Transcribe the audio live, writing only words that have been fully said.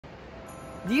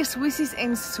Dear Swissies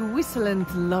and Switzerland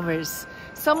lovers,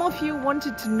 some of you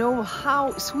wanted to know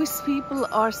how Swiss people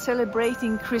are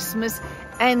celebrating Christmas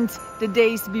and the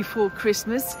days before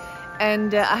Christmas.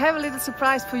 And I have a little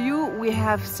surprise for you. We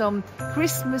have some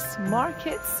Christmas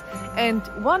markets, and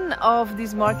one of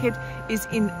these markets is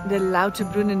in the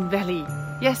Lauterbrunnen Valley.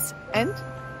 Yes, and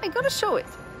I'm gonna show it.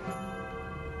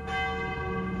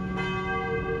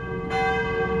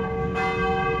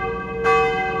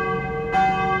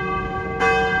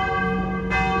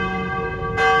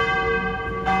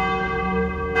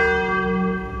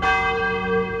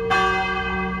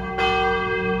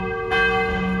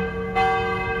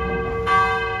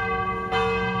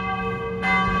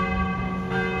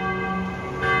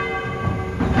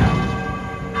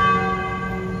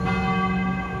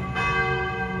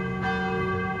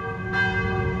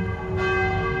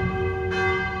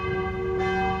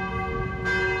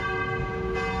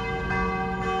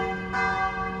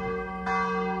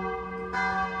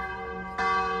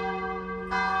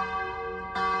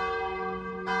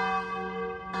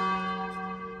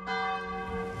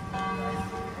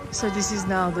 So this is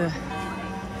now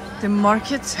the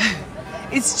market.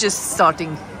 It's just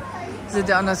starting. So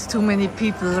there are not too many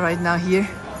people right now here,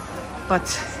 but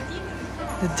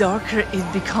the darker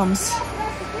it becomes,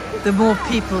 the more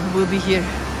people will be here.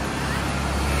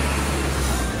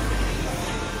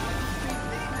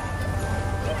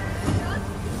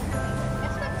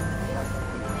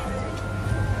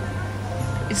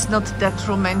 It's not that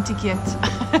romantic yet.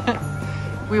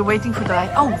 We're waiting for the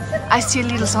light. Oh, I see a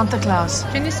little Santa Claus.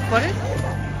 Can you spot it?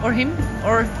 Or him?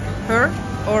 Or her?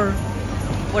 Or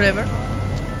whatever?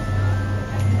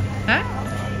 Huh?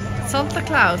 Santa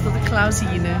Claus, not the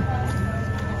Clausine.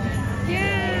 Yeah!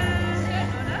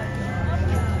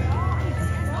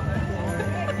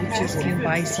 You just can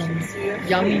buy some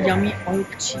yummy, yummy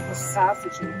Alp cheese.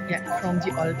 Yeah, from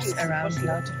the Alps around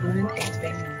Lauterbrunnen and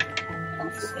Wengen.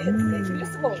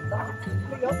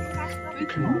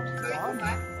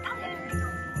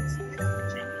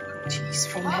 Cheese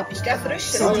from Happy Cow.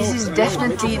 So this is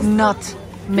definitely not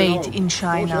made in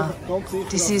China.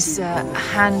 This is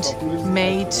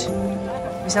handmade.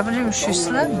 Wie sagt man denn?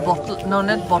 Schüssel? Bottle? No,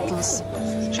 not bottles.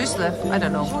 Schüssel? I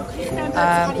don't know.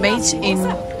 Made in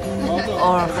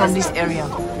or from this area.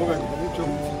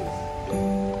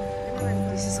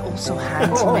 This is also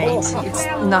handmade. It's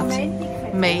not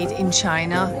made in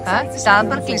China.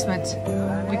 Selberklismet.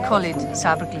 We call it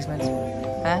Selberklismet.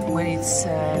 When it's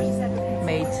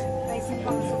made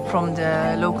from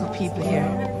the local people here.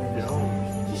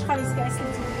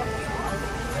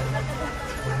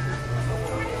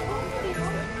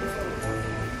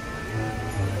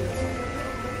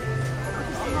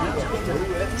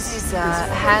 This is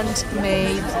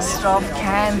handmade stuff,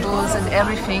 candles and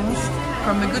everything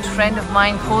from a good friend of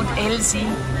mine called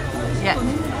Elsie. Yeah,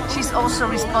 she's also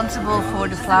responsible for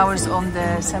the flowers on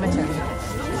the cemetery.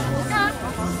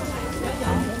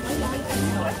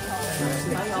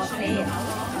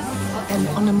 And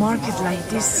on a market like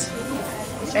this,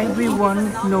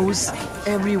 everyone knows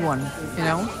everyone, you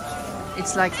know?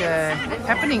 It's like a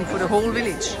happening for the whole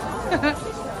village.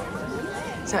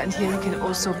 So, and here you can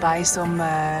also buy some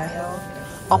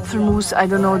Apfelmus, I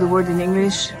don't know the word in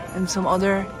English, and some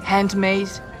other handmade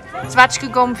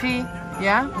Zwetschgenkomfie,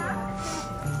 yeah?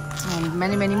 And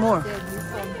many, many more.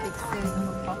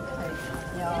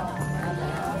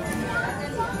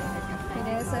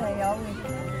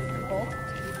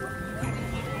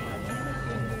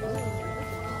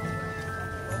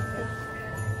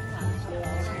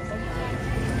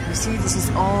 You see, this is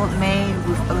all made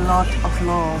with a lot of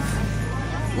love.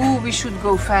 Ooh, we should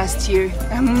go fast here.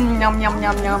 Yum, yum, yum,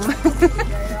 yum.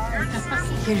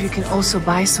 Here you can also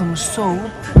buy some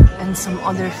soap and some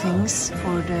other things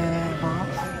for the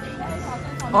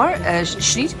bath. Or a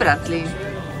schnittbrettli.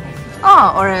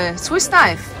 Oh, or a Swiss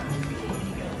knife.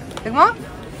 Look mal.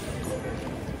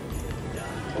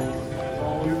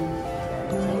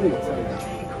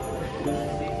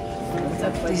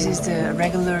 This is the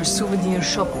regular souvenir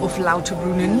shop of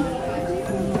Lauterbrunnen.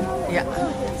 Yeah.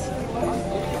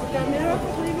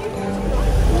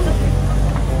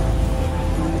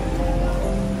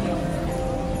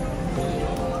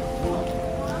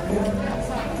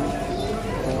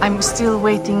 I'm still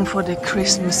waiting for the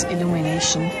Christmas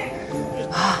illumination.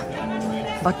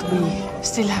 But we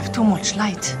still have too much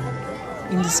light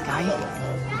in the sky.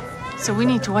 So we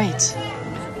need to wait.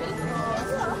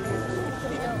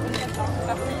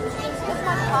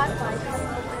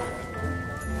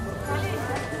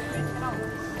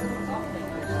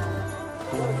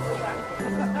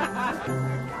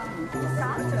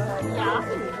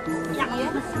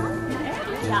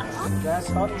 Ja.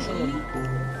 Das habe ich schon.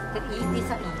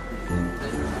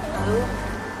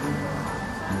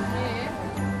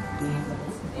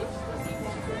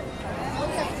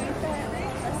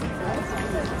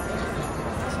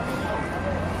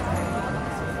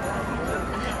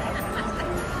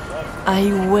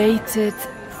 I waited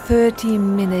 30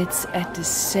 minutes at the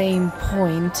same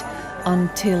point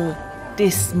until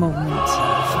this moment.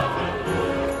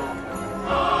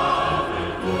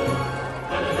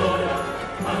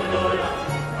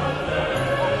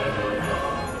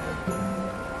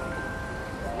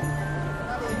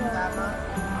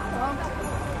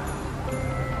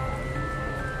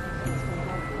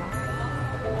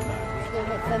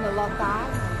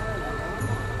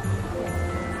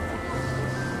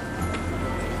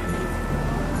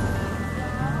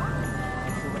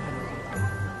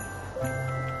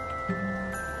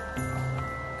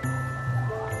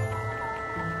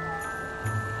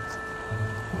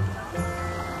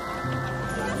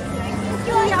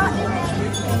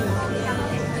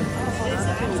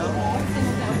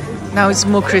 Now it's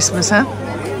more Christmas, huh?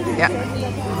 Yeah.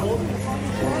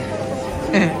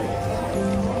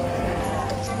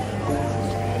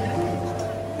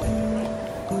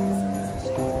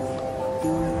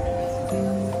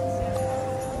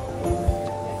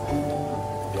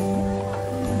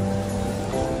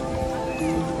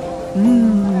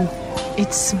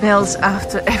 It smells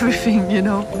after everything, you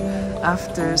know,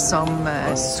 after some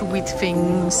sweet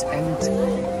things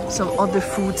and some other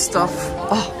food stuff.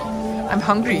 Oh, I'm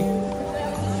hungry.